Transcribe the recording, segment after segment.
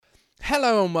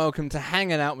Hello and welcome to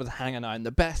Hanging Out with Hanger 9,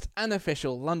 the best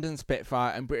unofficial London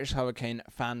Spitfire and British Hurricane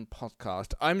fan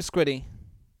podcast. I'm Squiddy.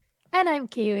 And I'm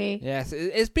Kiwi. Yes,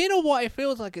 it's been a while. It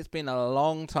feels like it's been a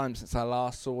long time since I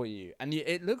last saw you. And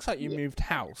it looks like you moved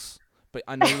house, but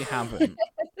I know you haven't.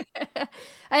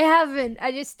 I haven't.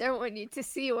 I just don't want you to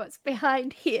see what's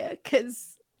behind here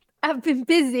because I've been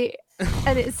busy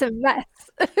and it's a mess.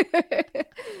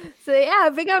 So yeah,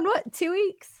 I've been gone, 2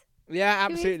 weeks? Yeah,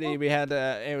 absolutely. We had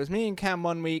it was me and Cam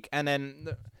 1 week, and then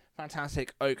the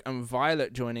fantastic Oak and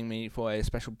Violet joining me for a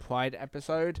special Pride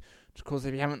episode. Of course,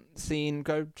 if you haven't seen,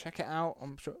 go check it out.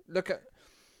 I'm sure.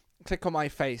 Click on my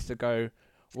face to go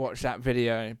watch that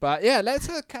video. But yeah, let's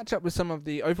catch up with some of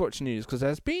the Overwatch news because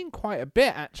there's been quite a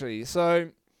bit actually.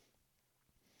 So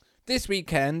this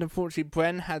weekend, unfortunately,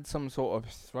 Bren had some sort of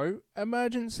throat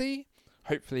emergency.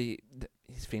 Hopefully,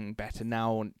 he's feeling better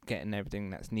now and getting everything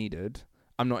that's needed.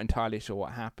 I'm not entirely sure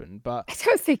what happened, but I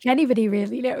don't think anybody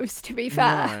really knows, to be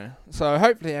fair. No. So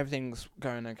hopefully everything's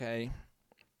going okay.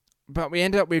 But we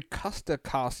ended up with Custer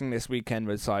casting this weekend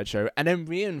with Sideshow, and then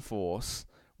Reinforce,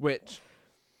 which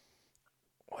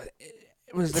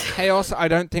it was the chaos I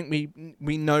don't think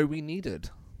we know we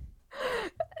needed.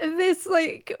 This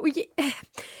I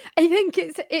think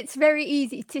it's very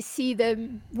easy to see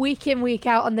them week in, week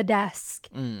out on the desk.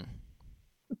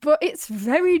 But it's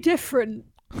very different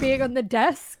being on the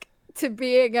desk to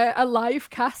being a live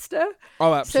caster.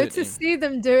 Oh, absolutely. So to see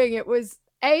them doing it was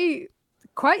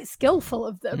quite skillful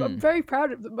of them. I'm very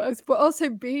proud of them both, but also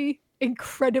B,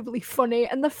 incredibly funny.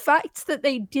 And the fact that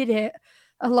they did it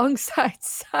alongside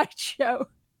Sideshow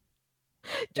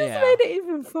just made it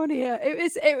even funnier.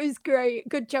 It was great.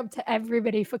 Good job to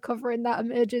everybody for covering that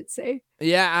emergency.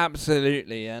 Yeah,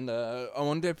 absolutely. And I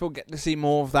wonder if we'll get to see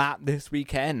more of that this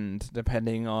weekend,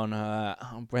 depending on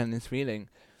how Brendan's feeling.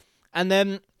 And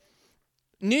then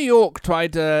New York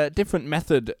tried a different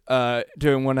method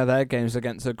during one of their games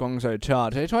against the Guangzhou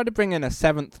Charge. They tried to bring in a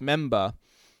 7th member.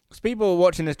 Because people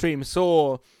watching the stream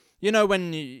saw,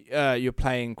 when you're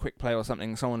playing quick play or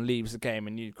something, someone leaves the game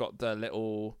and you've got the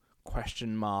little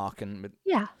question mark. And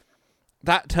yeah,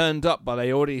 that turned up, but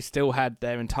they already still had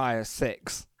their entire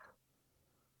 6.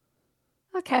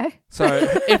 Okay. So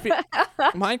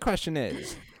my question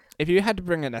is, if you had to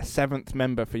bring in a 7th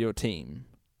member for your team,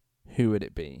 who would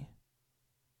it be?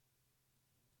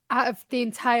 Out of the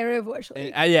entire Overwatch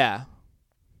League? Yeah.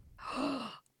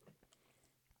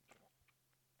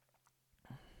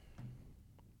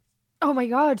 Oh my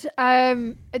god.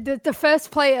 The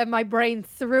first player my brain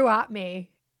threw at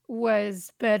me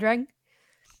was Birdring.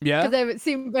 Yeah. Because I haven't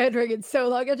seen Birdring in so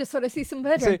long. I just want to see some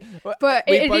Birdring. But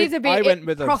it'd either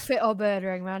be Prophet or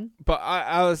Birdring, man. But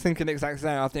I was thinking exactly the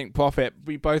same. I think Prophet.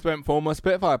 We both went former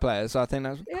Spitfire players, so I think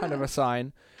that's kind of a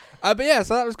sign. But yeah,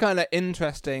 so that was kind of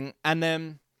interesting. And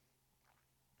then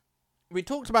we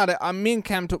talked about it. Me and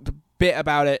Cam talked a bit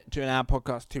about it during our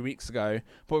podcast 2 weeks ago.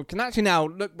 But we can actually now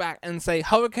look back and say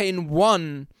Hurricane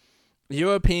won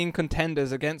European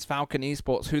contenders against Falcon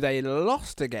Esports, who they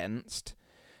lost against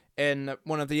in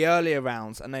one of the earlier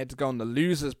rounds. And they had to go on the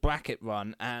losers bracket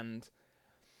run. And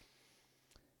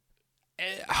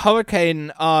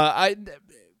Hurricane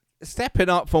stepping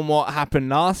up from what happened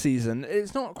last season.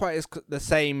 It's not quite the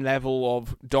same level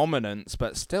of dominance,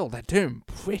 but still, they're doing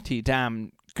pretty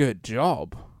damn good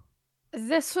job.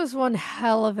 This was one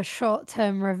hell of a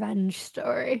short-term revenge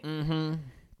story. Mm-hmm.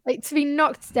 Like, to be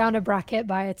knocked down a bracket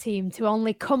by a team, to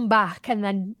only come back and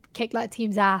then kick that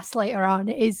team's ass later on,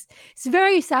 it's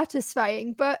very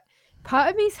satisfying. But part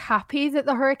of me's happy that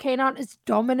the Hurricane aren't as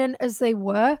dominant as they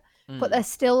were, but they're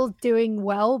still doing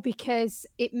well because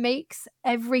it makes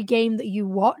every game that you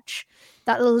watch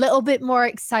that a little bit more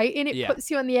exciting. It puts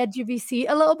you on the edge of your seat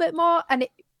a little bit more, and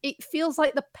it feels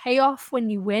like the payoff when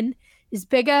you win is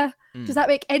bigger. Does that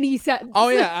make any sense? Oh,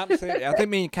 yeah, absolutely. I think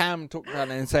me and Cam talked about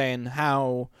it and saying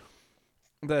how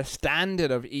the standard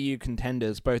of EU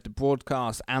contenders, both the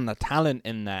broadcast and the talent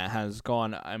in there, has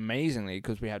gone amazingly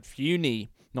because we had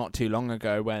Funi not too long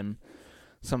ago when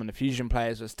some of the Fusion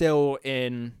players were still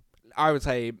in, I would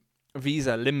say,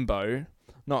 visa limbo,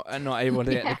 not able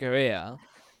to get the career.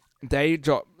 They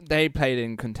played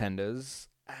in contenders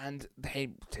and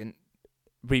they didn't.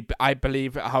 I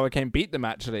believe Hurricane beat them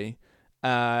actually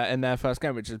in their first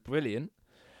game, which is brilliant.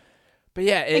 But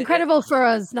yeah, incredible for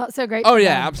us, not so great. Oh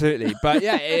yeah, absolutely. But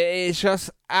yeah, it's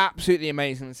just absolutely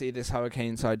amazing to see this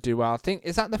Hurricane side do well. I think,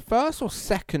 is that the first or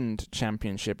second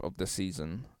championship of the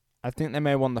season? I think they may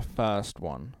have won the first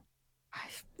one.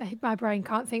 My brain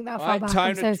can't think that far Right, back.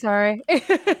 I'm so sorry.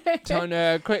 Time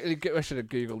to quickly. I should have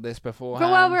googled this beforehand.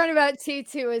 But while we're on about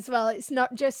T2 as well, it's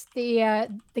not just the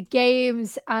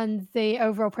games and the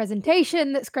overall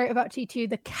presentation that's great about T2.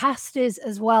 The casters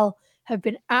as well have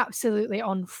been absolutely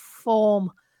on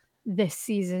form this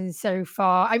season so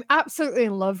far. I'm absolutely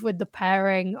in love with the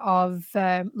pairing of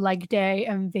Leg Day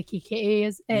and Vicky Kitty.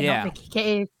 Not Vicky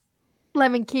Kitty,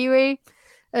 Lemon Kiwi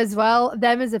as well.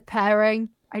 Them as a pairing.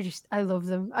 I love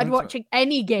them. I'd watch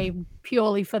any game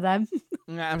purely for them.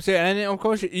 Yeah, absolutely. And of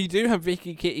course, you do have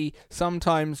Vicky Kitty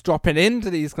sometimes dropping into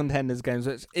these contenders games,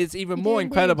 which is even more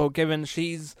incredible given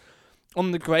she's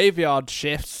on the graveyard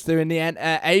shifts doing the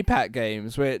APAC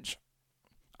games, which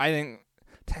I think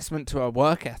testament to her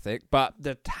work ethic, but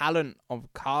the talent of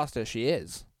caster she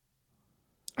is.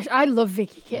 I love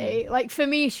Vicky Kitty. Like, for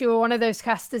me, she was one of those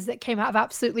casters that came out of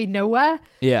absolutely nowhere.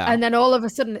 Yeah. And then all of a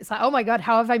sudden it's like, oh my God,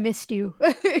 how have I missed you?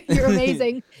 You're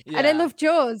amazing. Yeah. And I love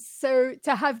Jaws. So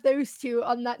to have those two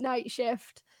on that night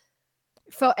shift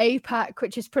for APAC,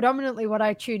 which is predominantly what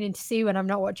I tune in to see when I'm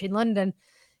not watching London,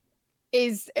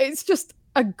 it's just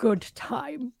a good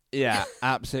time. Yeah,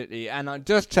 absolutely. And I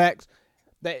just checked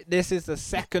that this is the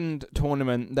second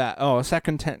tournament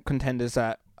contenders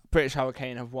that British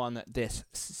Hurricane have won this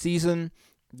season.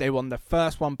 They won the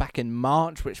first one back in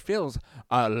March, which feels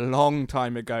a long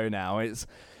time ago now. It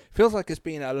feels like it's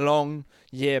been a long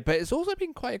year, but it's also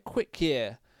been quite a quick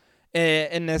year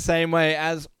in the same way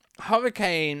as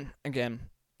Hurricane, again,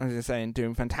 as you're saying,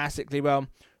 doing fantastically well.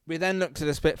 We then look to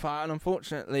the Spitfire, and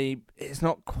unfortunately, it's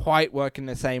not quite working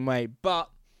the same way, but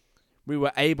we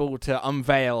were able to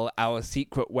unveil our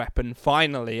secret weapon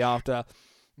finally after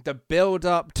the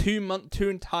build-up, 2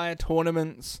 entire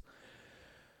tournaments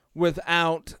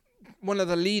without one of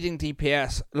the leading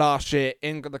DPS last year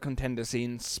in the contender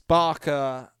scene.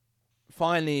 Sparker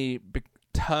finally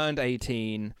turned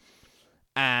 18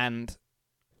 and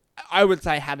I would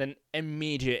say had an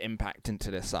immediate impact into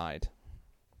this side.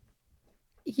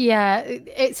 Yeah,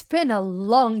 it's been a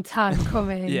long time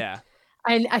coming. Yeah.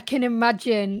 And I can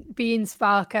imagine being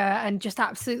Sparker and just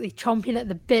absolutely chomping at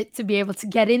the bit to be able to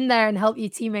get in there and help your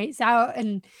teammates out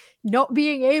and not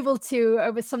being able to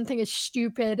over something as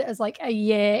stupid as like a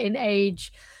year in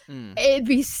age. It'd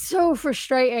be so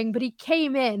frustrating, but he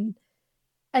came in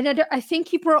and I think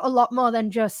he brought a lot more than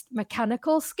just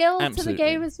mechanical skill to the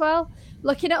game as well.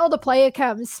 Looking at all the player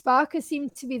cams, Sparker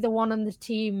seemed to be the one on the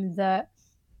team that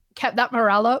kept that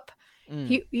morale up.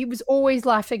 He was always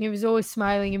laughing. He was always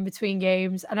smiling in between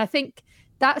games. And I think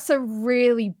that's a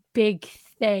really big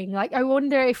thing. Like, I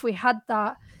wonder if we had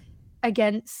that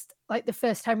against, like, the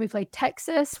first time we played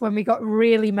Texas when we got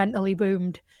really mentally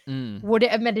boomed. Would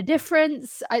it have made a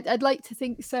difference? I'd like to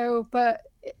think so. But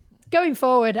going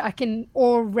forward, I can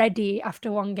already, after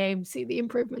one game, see the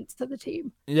improvements to the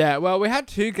team. Yeah, well, we had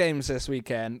 2 games this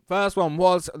weekend. First one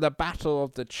was the Battle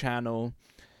of the Channel.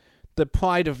 The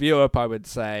pride of Europe, I would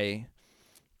say.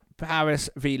 Paris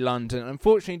v London.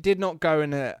 Unfortunately, did not go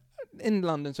in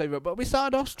London's favour, but we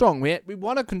started off strong. We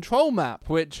won a control map,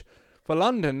 which for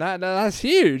London that's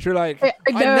huge. We're like, I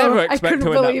never expect to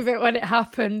win. I couldn't believe it when it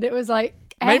happened. It was like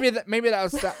maybe that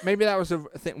was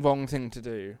the wrong thing to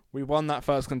do. We won that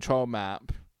first control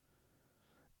map,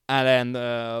 and then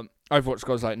the Overwatch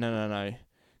goes like, no,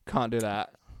 can't do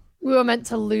that. We were meant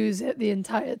to lose it the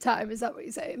entire time. Is that what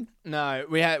you're saying? No,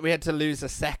 we had to lose the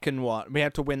second one. We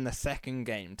had to win the second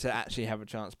game to actually have a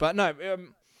chance. But no,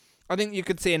 I think you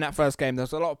could see in that first game there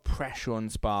was a lot of pressure on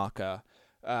Sparker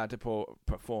to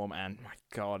perform, and my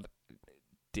God,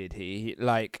 did he?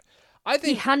 Like, I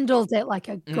think he handled it like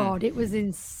a god. It was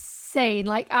insane.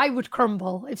 Like, I would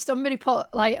crumble if somebody put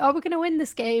like, "Oh, we're gonna win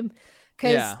this game,"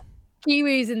 because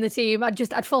Kiwi's in the team.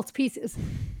 I'd fall to pieces.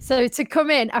 So to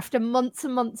come in after months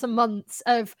and months and months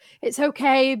of it's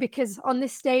okay because on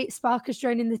this date Sparker's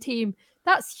joining the team,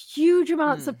 that's huge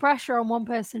amounts of pressure on one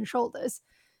person's shoulders,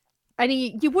 and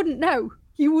you wouldn't know.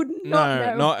 You would not know.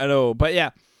 No, not at all. But yeah,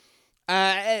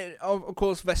 of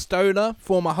course, Vestola,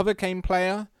 former Hurricane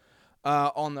player,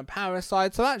 on the Paris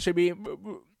side. So actually,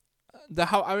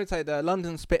 I would say the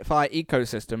London Spitfire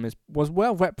ecosystem was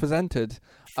well represented.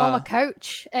 Former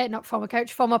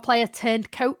player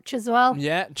turned coach as well.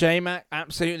 Yeah, JMac,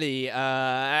 absolutely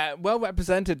well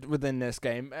represented within this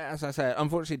game. As I said,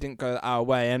 unfortunately didn't go our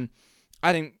way. And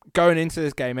I think going into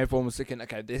this game, everyone was thinking,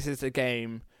 okay, this is a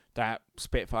game that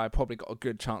Spitfire probably got a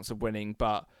good chance of winning.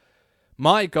 But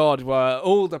my God, were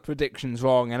all the predictions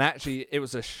wrong. And actually, it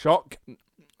was a shock.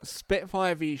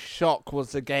 Spitfire v Shock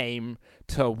was the game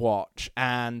to watch,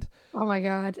 and oh my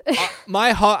God,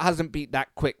 my heart hasn't beat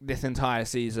that quick this entire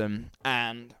season.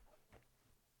 And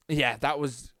yeah, that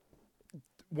was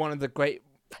one of the great.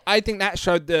 I think that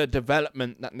showed the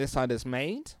development that this side has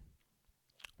made,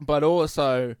 but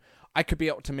also I could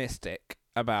be optimistic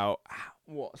about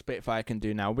what Spitfire can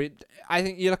do now. I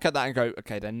think you look at that and go,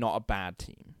 okay, they're not a bad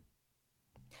team.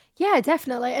 Yeah,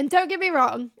 definitely. And don't get me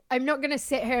wrong, I'm not going to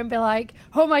sit here and be like,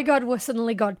 oh my God, we're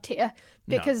suddenly God tier,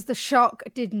 because the Shock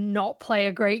did not play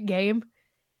a great game,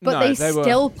 but they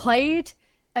still played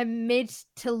a mid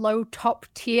to low top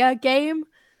tier game.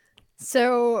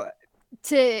 So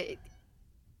it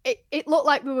looked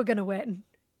like we were going to win.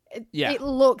 It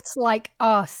looked like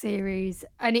our series,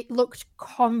 and it looked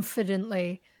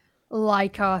confidently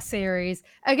like our series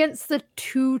against the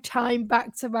 2-time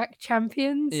back-to-back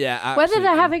champions. Yeah, absolutely. Whether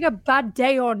they're having a bad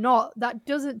day or not, that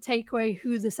doesn't take away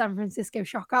who the San Francisco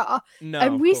Shock are. No,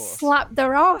 and we slapped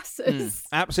their asses.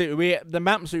 Absolutely. The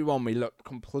maps we won, we looked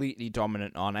completely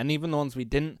dominant on, and even the ones we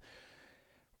didn't,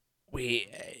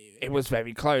 it was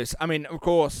very close. I mean, of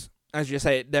course, as you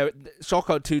say, Shock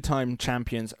are 2-time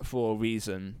champions for a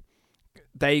reason.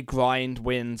 They grind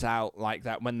wins out like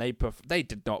that when they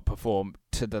did not perform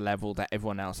to the level that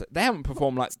everyone else. They haven't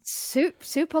performed like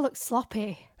Super looks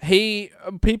sloppy.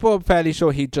 People are fairly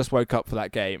sure he just woke up for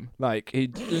that game. Like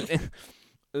he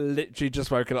literally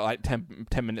just woke up like 10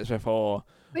 minutes before.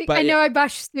 But I know I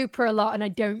bash Super a lot, and I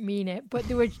don't mean it, but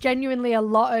there were genuinely a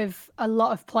lot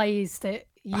of plays that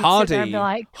you sit there and be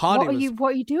like, what are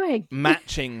you doing?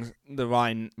 Matching the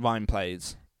Ryan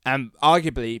plays, and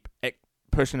arguably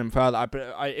pushing him further.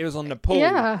 It was on the pool.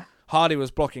 Yeah. Hardy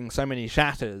was blocking so many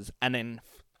shatters, and then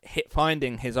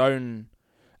finding his own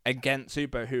against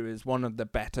Super, who is one of the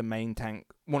better main tank,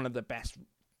 one of the best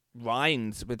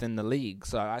Rhines within the league.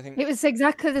 So I think it was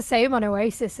exactly the same on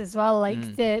Oasis as well.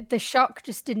 Like the Shock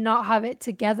just did not have it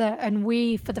together, and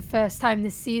we, for the first time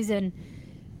this season,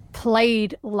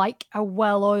 played like a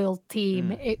well-oiled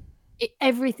team.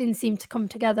 Everything seemed to come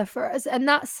together for us, and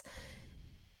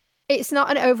it's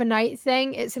not an overnight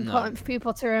thing. It's important for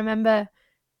people to remember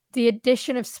the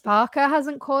addition of Sparker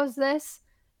hasn't caused this.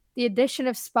 The addition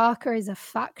of Sparker is a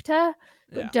factor,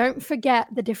 but don't forget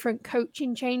the different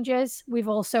coaching changes we've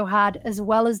also had, as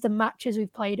well as the matches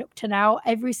we've played up to now.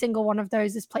 Every single one of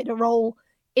those has played a role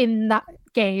in that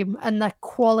game and the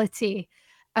quality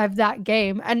of that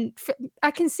game. And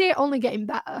I can see it only getting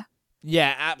better.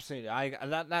 Yeah, absolutely.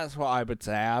 That's what I would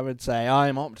say. I would say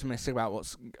I'm optimistic about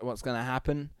what's going to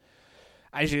happen.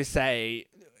 As you say,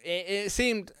 it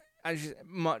seemed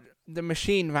the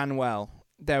machine ran well.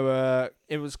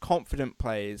 It was confident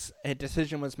plays. A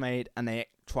decision was made, and they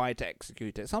tried to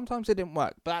execute it. Sometimes it didn't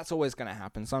work, but that's always going to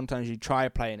happen. Sometimes you try a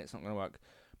play and it's not going to work.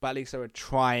 But at least they were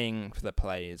trying for the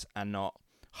plays and not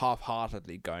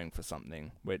half-heartedly going for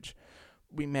something, which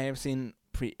we may have seen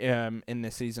in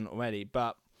this season already.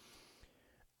 But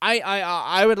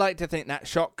I would like to think that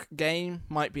Shock game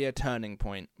might be a turning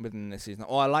point within this season,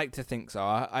 or I like to think so.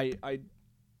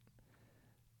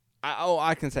 All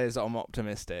I can say is that I'm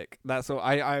optimistic. That's all.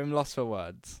 I'm lost for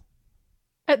words.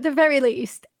 At the very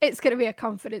least, it's going to be a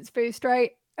confidence boost,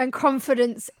 right? And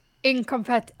confidence in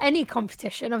any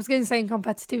competition. I was going to say in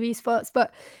competitive esports,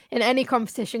 but in any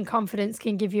competition, confidence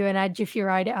can give you an edge if you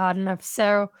ride it hard enough.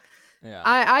 So yeah.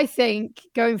 I think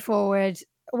going forward,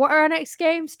 what are our next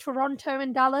games? Toronto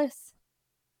and Dallas?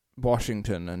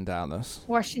 Washington and Dallas.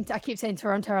 Washington. I keep saying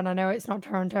Toronto, and I know it's not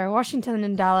Toronto. Washington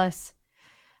and Dallas.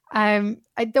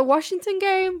 The Washington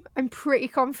game, I'm pretty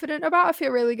confident about. I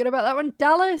feel really good about that one.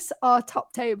 Dallas are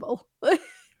top table,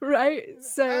 right?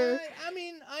 So I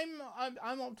mean,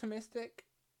 I'm optimistic.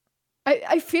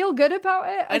 I feel good about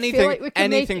it. I feel like we can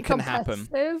make it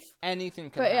competitive. Anything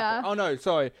can happen. Yeah. Oh no,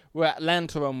 sorry, we're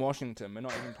Atlanta and Washington. We're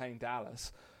not even playing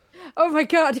Dallas. Oh my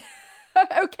god.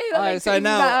 Okay, that makes it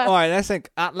now, better. all right, let's think.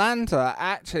 Atlanta,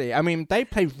 actually, I mean, they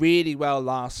played really well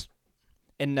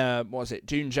in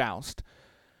June Joust.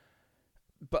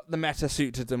 But the meta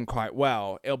suited them quite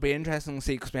well. It'll be interesting to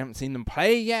see because we haven't seen them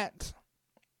play yet.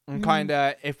 And kind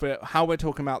of, how we're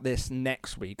talking about this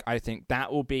next week, I think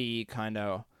that will be kind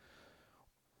of.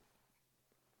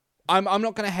 I'm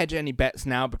not going to hedge any bets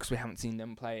now because we haven't seen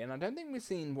them play, and I don't think we've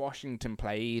seen Washington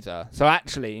play either. So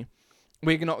actually,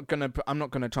 I'm not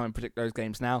gonna try and predict those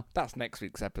games now. That's next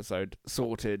week's episode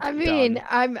sorted. I mean,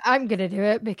 done. I'm gonna do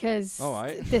it because all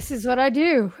right. This is what I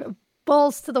do.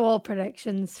 Balls to the wall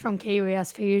predictions from Kiwi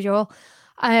as per usual.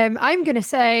 I'm going to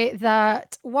say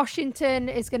that Washington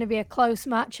is going to be a close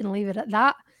match and leave it at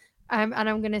that. And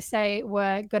I'm going to say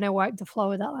we're going to wipe the floor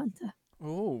with Atlanta.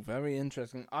 Oh, very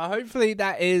interesting. Hopefully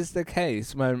that is the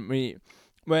case when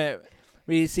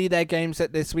we see their games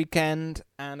at this weekend,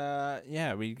 and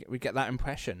we get that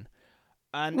impression.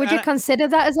 And would you consider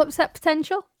that as upset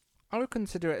potential? I would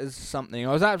consider it as something.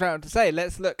 I was about to say,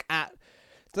 let's look at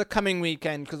the coming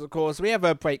weekend, because of course we have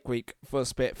a break week for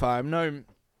Spitfire. No,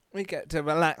 we get to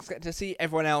relax, get to see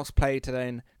everyone else play today,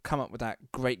 and come up with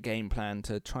that great game plan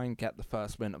to try and get the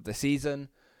first win of the season.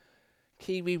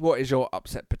 Kiwi, what is your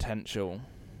upset potential?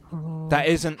 That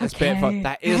isn't a Spitfire.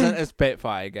 That isn't a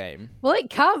Spitfire game. Well, it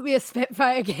can't be a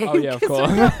Spitfire game. Oh yeah, of course.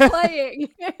 We're not playing,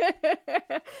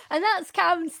 and that's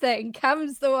Cam's thing.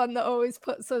 Cam's the one that always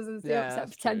puts us as the upset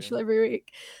potential every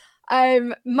week.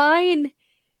 Mine.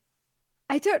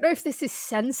 I don't know if this is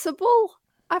sensible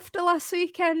after last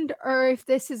weekend or if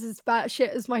this is as batshit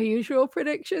as my usual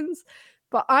predictions,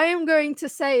 but I am going to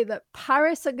say that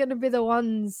Paris are going to be the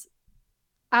ones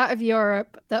out of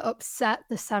Europe that upset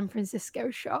the San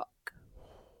Francisco Shock.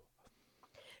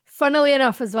 Funnily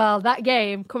enough as well, that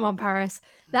game, come on Paris,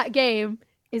 that game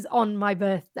is on my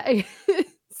birthday.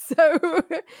 So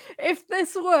if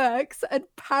this works and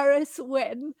Paris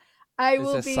win, I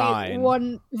will be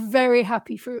one very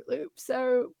happy Fruit Loop.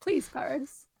 So please,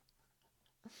 Paris.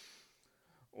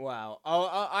 Wow. Oh,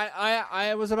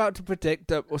 I was about to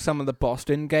predict some of the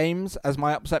Boston games as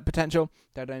my upset potential.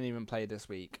 They don't even play this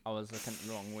week. I was looking at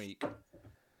the wrong week.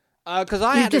 Because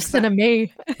I had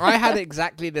I had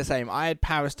exactly the same. I had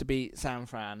Paris to beat San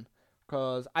Fran.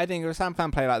 Because I think if San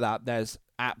Fran play like that, there's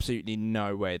absolutely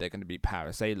no way they're going to beat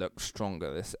Paris. They look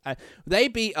stronger. They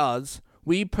beat us.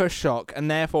 We push Shock,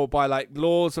 and therefore by like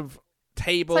laws of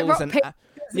tables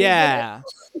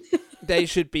they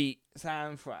should beat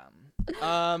San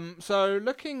Fran. So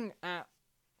looking at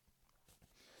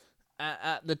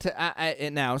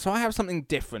it now, so I have something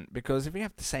different because if we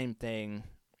have the same thing,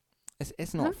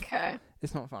 it's not okay.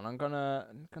 It's not fun. I'm gonna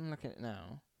look at it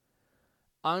now.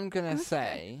 I'm gonna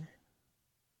say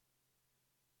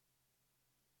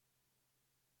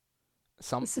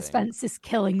something. The suspense is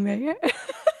killing me.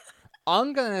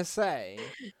 I'm gonna say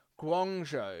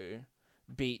Guangzhou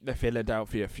beat the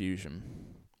Philadelphia Fusion.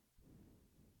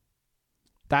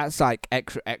 That's like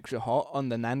extra hot on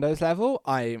the Nando's level.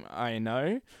 I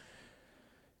know.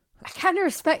 I kind of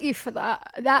respect you for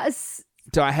that. That's.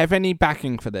 Do I have any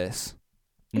backing for this?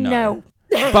 No.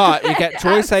 But you get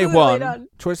Choice A1.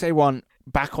 Choice A1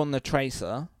 back on the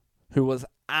Tracer, who was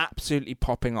absolutely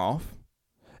popping off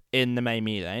in the May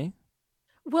Melee.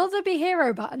 Will there be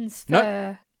hero buttons for?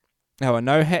 No.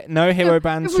 No hero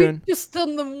bans soon. We've just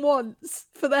done them once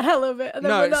for the hell of it. And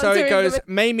then no, we're not so doing it goes them.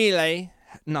 May Melee,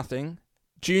 nothing.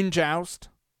 June Joust,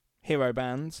 hero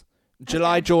bans.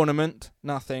 July Tournament,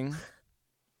 nothing.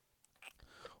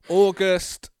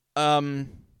 August, Go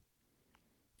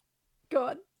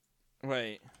on.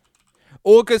 Wait.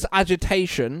 August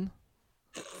Agitation.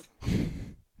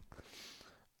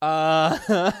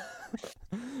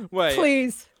 Wait.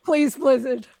 Please,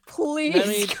 Blizzard. Please. Let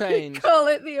me change. Call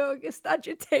it the August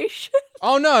Agitation.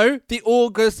 Oh no, the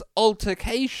August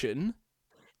Altercation.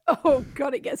 Oh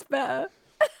god, it gets better.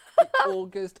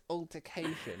 August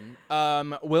Altercation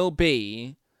will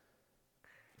be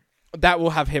that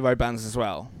will have hero bans as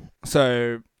well.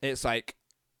 So it's like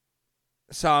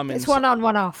it's one on,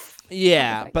 one off.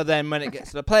 Yeah, but then when it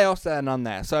gets to the playoffs, there are none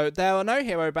there. So there are no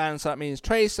hero bans. So that means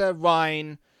Tracer,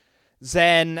 Rhine,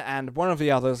 Zen, and one of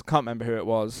the others, can't remember who it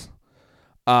was,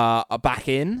 are back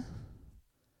in.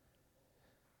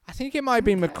 I think it might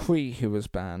be McCree who was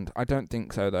banned. I don't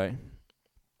think so though.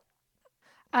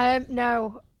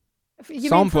 No.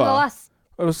 You Sombra. mean for the last?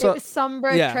 It was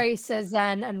Sombra, Tracer,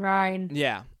 Zen, and Rhine.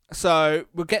 Yeah. So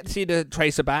we'll get to see the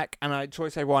Tracer back, and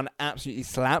Choice A1 absolutely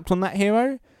slapped on that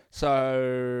hero.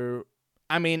 So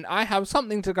I mean, I have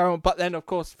something to go on, but then of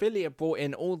course Philly have brought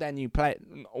in all their new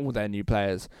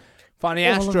players. Funny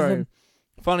Astro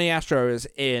is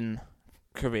in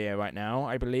Korea right now,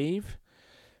 I believe.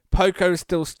 Poco's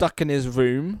still stuck in his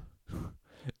room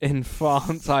in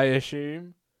France, I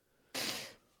assume.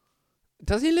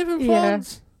 Does he live in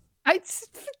France?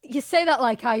 You say that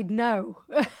like I'd know.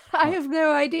 I have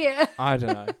no idea. I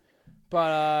don't know.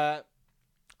 But,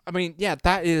 I mean, yeah,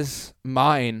 that is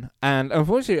mine. And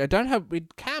unfortunately, I don't have...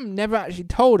 Cam never actually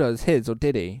told us his, or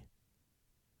did he?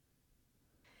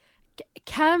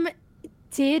 Cam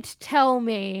did tell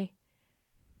me,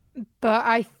 but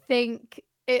I think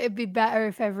it'd be better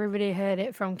if everybody heard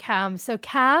it from Cam. So,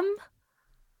 Cam...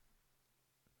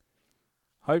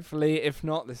 Hopefully, if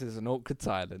not, this is an awkward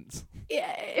silence.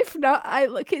 Yeah, if not, I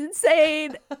look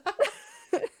insane.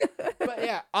 But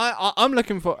yeah, I'm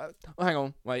looking for... Oh, hang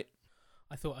on, wait.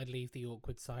 I thought I'd leave the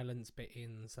awkward silence bit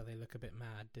in so they look a bit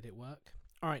mad. Did it work?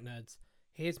 Alright, nerds.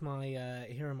 Here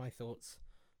are my thoughts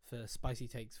for spicy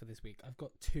takes for this week. I've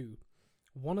got two.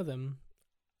 One of them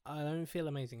I don't feel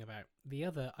amazing about. The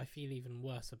other I feel even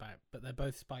worse about, but they're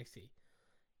both spicy.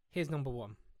 Here's number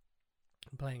one.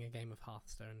 I'm playing a game of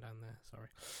Hearthstone down there.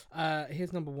 Sorry.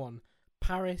 Here's number 1.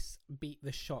 Paris beat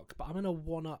the Shock, but I'm going to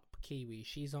one-up Kiwi.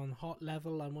 She's on hot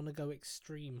level. I want to go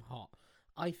extreme hot.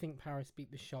 I think Paris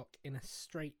beat the Shock in a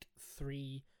straight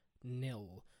 3-0,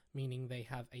 meaning they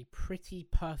have a pretty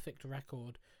perfect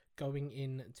record going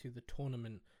into the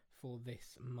tournament for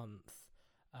this month.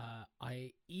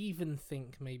 I even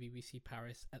think maybe we see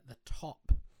Paris at the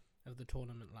top of the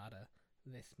tournament ladder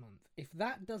this month. If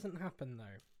that doesn't happen,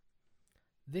 though,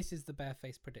 this is the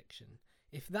barefaced prediction.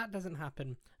 If that doesn't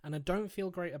happen, and I don't feel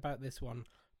great about this one,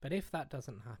 but if that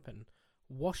doesn't happen,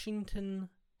 Washington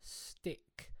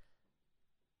stick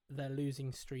their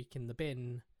losing streak in the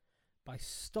bin by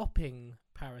stopping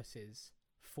Paris's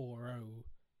 4-0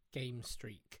 game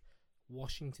streak.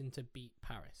 Washington to beat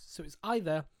Paris. So it's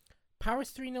either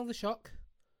Paris 3-0 the Shock.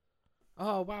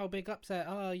 Oh, wow, big upset.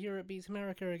 Oh, Europe beats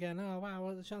America again. Oh, wow,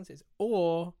 what are the chances?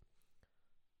 Or,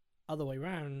 other way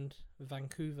round,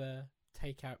 Vancouver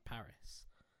take out Paris.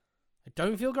 I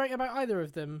don't feel great about either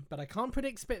of them, but I can't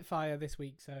predict Spitfire this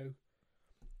week, so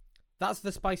that's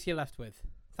the spice you're left with.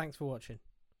 Thanks for watching.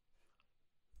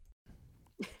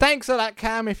 Thanks for that,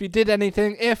 Cam, if you did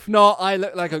anything. If not, I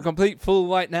look like a complete fool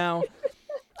right now.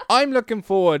 I'm looking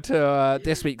forward to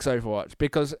this week's Overwatch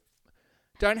because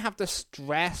don't have the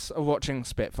stress of watching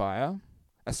Spitfire,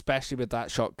 especially with that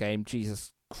Shock game.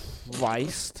 Jesus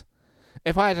Christ.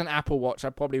 If I had an Apple Watch,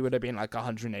 I probably would have been like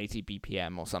 180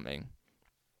 BPM or something.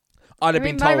 I'd have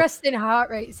been told. My resting heart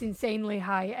rate's insanely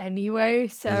high anyway,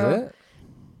 so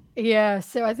yeah.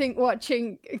 So I think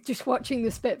watching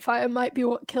the Spitfire might be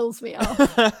what kills me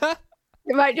off.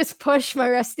 It might just push my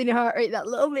resting heart rate that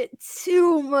little bit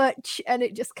too much, and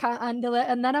it just can't handle it,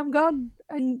 and then I'm gone,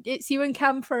 and it's you and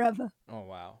Cam forever. Oh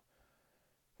wow.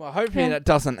 Well, hopefully that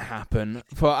doesn't happen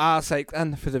for our sake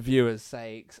and for the viewers'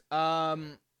 sakes.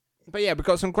 But yeah, we've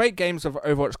got some great games of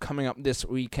Overwatch coming up this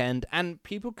weekend, and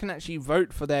people can actually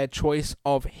vote for their choice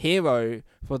of hero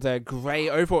for their grey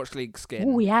Overwatch League skin.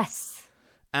 Oh, yes.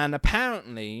 And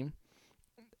apparently,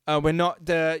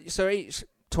 so each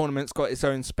tournament's got its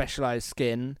own specialized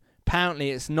skin. Apparently,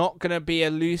 it's not going to be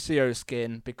a Lucio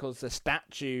skin because the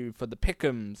statue for the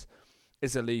Pick'ems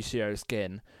is a Lucio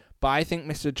skin. But I think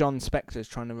Mr. John Spector is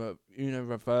trying to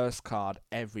reverse card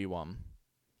everyone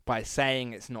by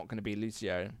saying it's not going to be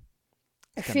Lucio.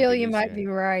 I feel you might be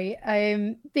right.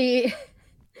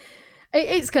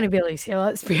 It's going to be Lucio,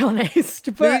 let's be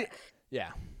honest. But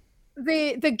yeah,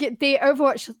 the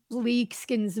Overwatch League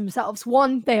skins themselves,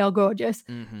 one, they are gorgeous.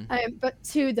 Mm-hmm. But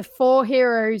two, the 4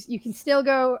 heroes, you can still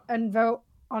go and vote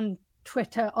on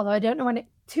Twitter, although I don't know when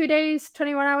 2 days,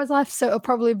 21 hours left, so it'll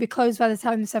probably be closed by the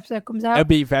time this episode comes out. It'll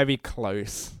be very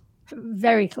close.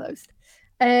 Very close.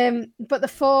 But the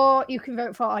 4 you can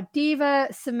vote for are D.Va,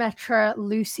 Symmetra,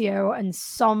 Lucio, and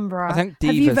Sombra. I think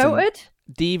Have you voted?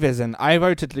 D.Va's in. I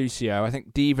voted Lucio. I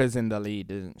think D.Va's in the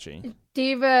lead, isn't she?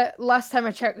 D.Va, last time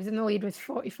I checked, was in the lead with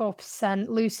 44%.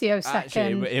 Lucio second.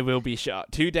 Actually, it will be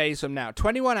shut. 2 days from now.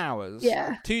 21 hours.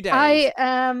 Yeah. 2 days. I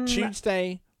am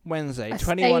Tuesday, Wednesday,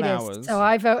 21 hours. So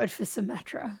I voted for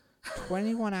Symmetra.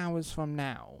 21 hours from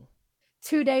now.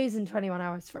 2 days and 21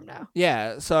 hours from now.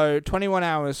 Yeah, so 21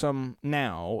 hours from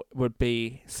now would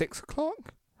be 6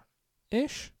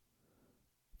 o'clock-ish?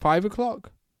 5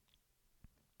 o'clock?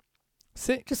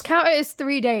 6? Just count it as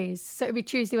 3 days. So it'd be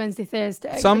Tuesday, Wednesday,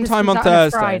 Thursday. Sometime on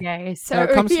Thursday. Friday, so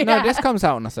no, this comes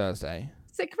out on a Thursday.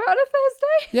 Does it come out on a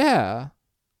Thursday? Yeah.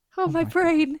 Oh, my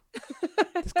brain.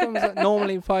 This comes at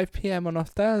normally 5 p.m. on a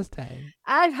Thursday.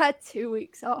 I've had 2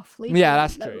 weeks off. Yeah,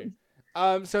 that's true.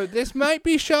 So this might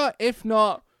be shot. If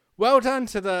not, well done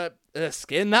to the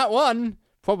skin that won.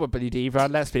 Probably D.Va.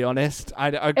 Let's be honest.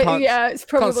 I can't. Yeah, it's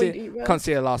probably D.Va. Can't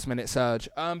see a last minute surge.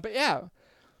 But yeah,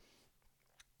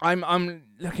 I'm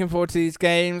looking forward to these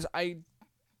games.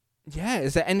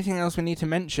 Is there anything else we need to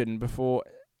mention before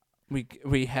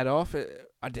we head off?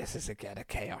 This is again a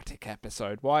chaotic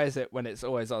episode. Why is it when it's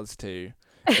always us two,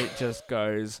 it just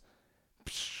goes.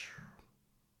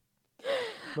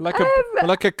 We're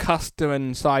like a custom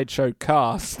and sideshow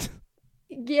cast.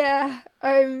 Yeah,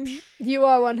 you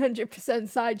are 100%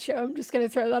 sideshow. I'm just going to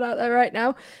throw that out there right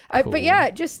now. Cool. But yeah,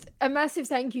 just a massive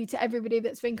thank you to everybody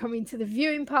that's been coming to the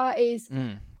viewing parties.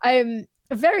 I'm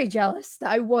very jealous that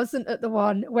I wasn't at the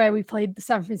one where we played the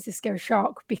San Francisco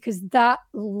Shock because that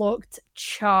looked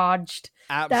charged.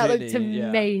 Absolutely, that looked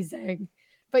amazing. Yeah.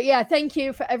 But yeah, thank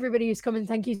you for everybody who's coming.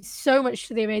 Thank you so much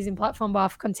to the amazing Platform Bar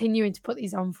for continuing to put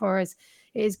these on for us.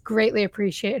 It is greatly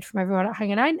appreciated from everyone at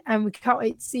Hangar 9, and we can't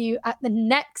wait to see you at the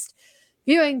next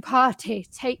viewing party.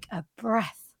 Take a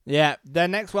breath. Yeah, the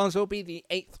next ones will be the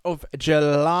 8th of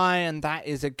July, and that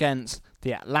is against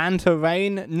the Atlanta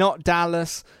Reign, not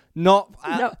Dallas, Not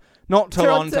Toronto.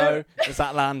 Toronto. It's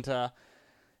Atlanta.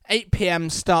 8 p.m.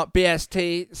 start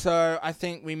BST. So I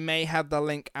think we may have the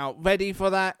link out ready for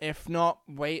that. If not,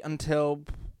 wait until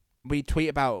we tweet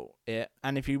about it.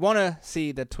 And if you want to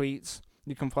see the tweets,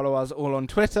 you can follow us all on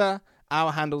Twitter.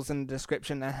 Our handle's in the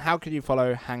description. And how could you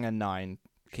follow Hanger9,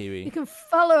 Kiwi? You can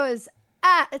follow us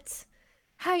at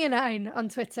Hanger9 on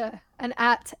Twitter and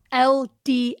at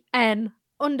LDN_Hanger9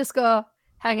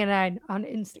 on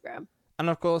Instagram. And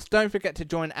of course, don't forget to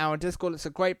join our Discord. It's a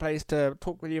great place to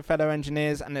talk with your fellow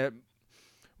engineers. And I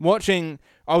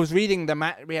was reading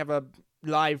we have a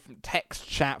live text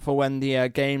chat for when the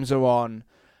games are on.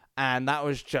 And that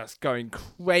was just going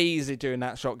crazy during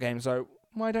that shot game. So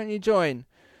why don't you join?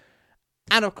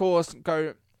 And of course,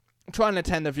 go try and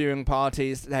attend the viewing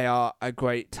parties. They are a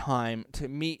great time to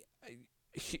meet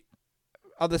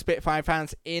other Spitfire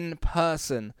fans in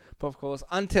person. But of course,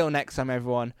 until next time,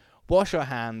 everyone, wash your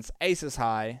hands, aces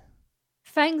high,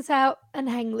 Fangs out and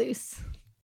hang loose.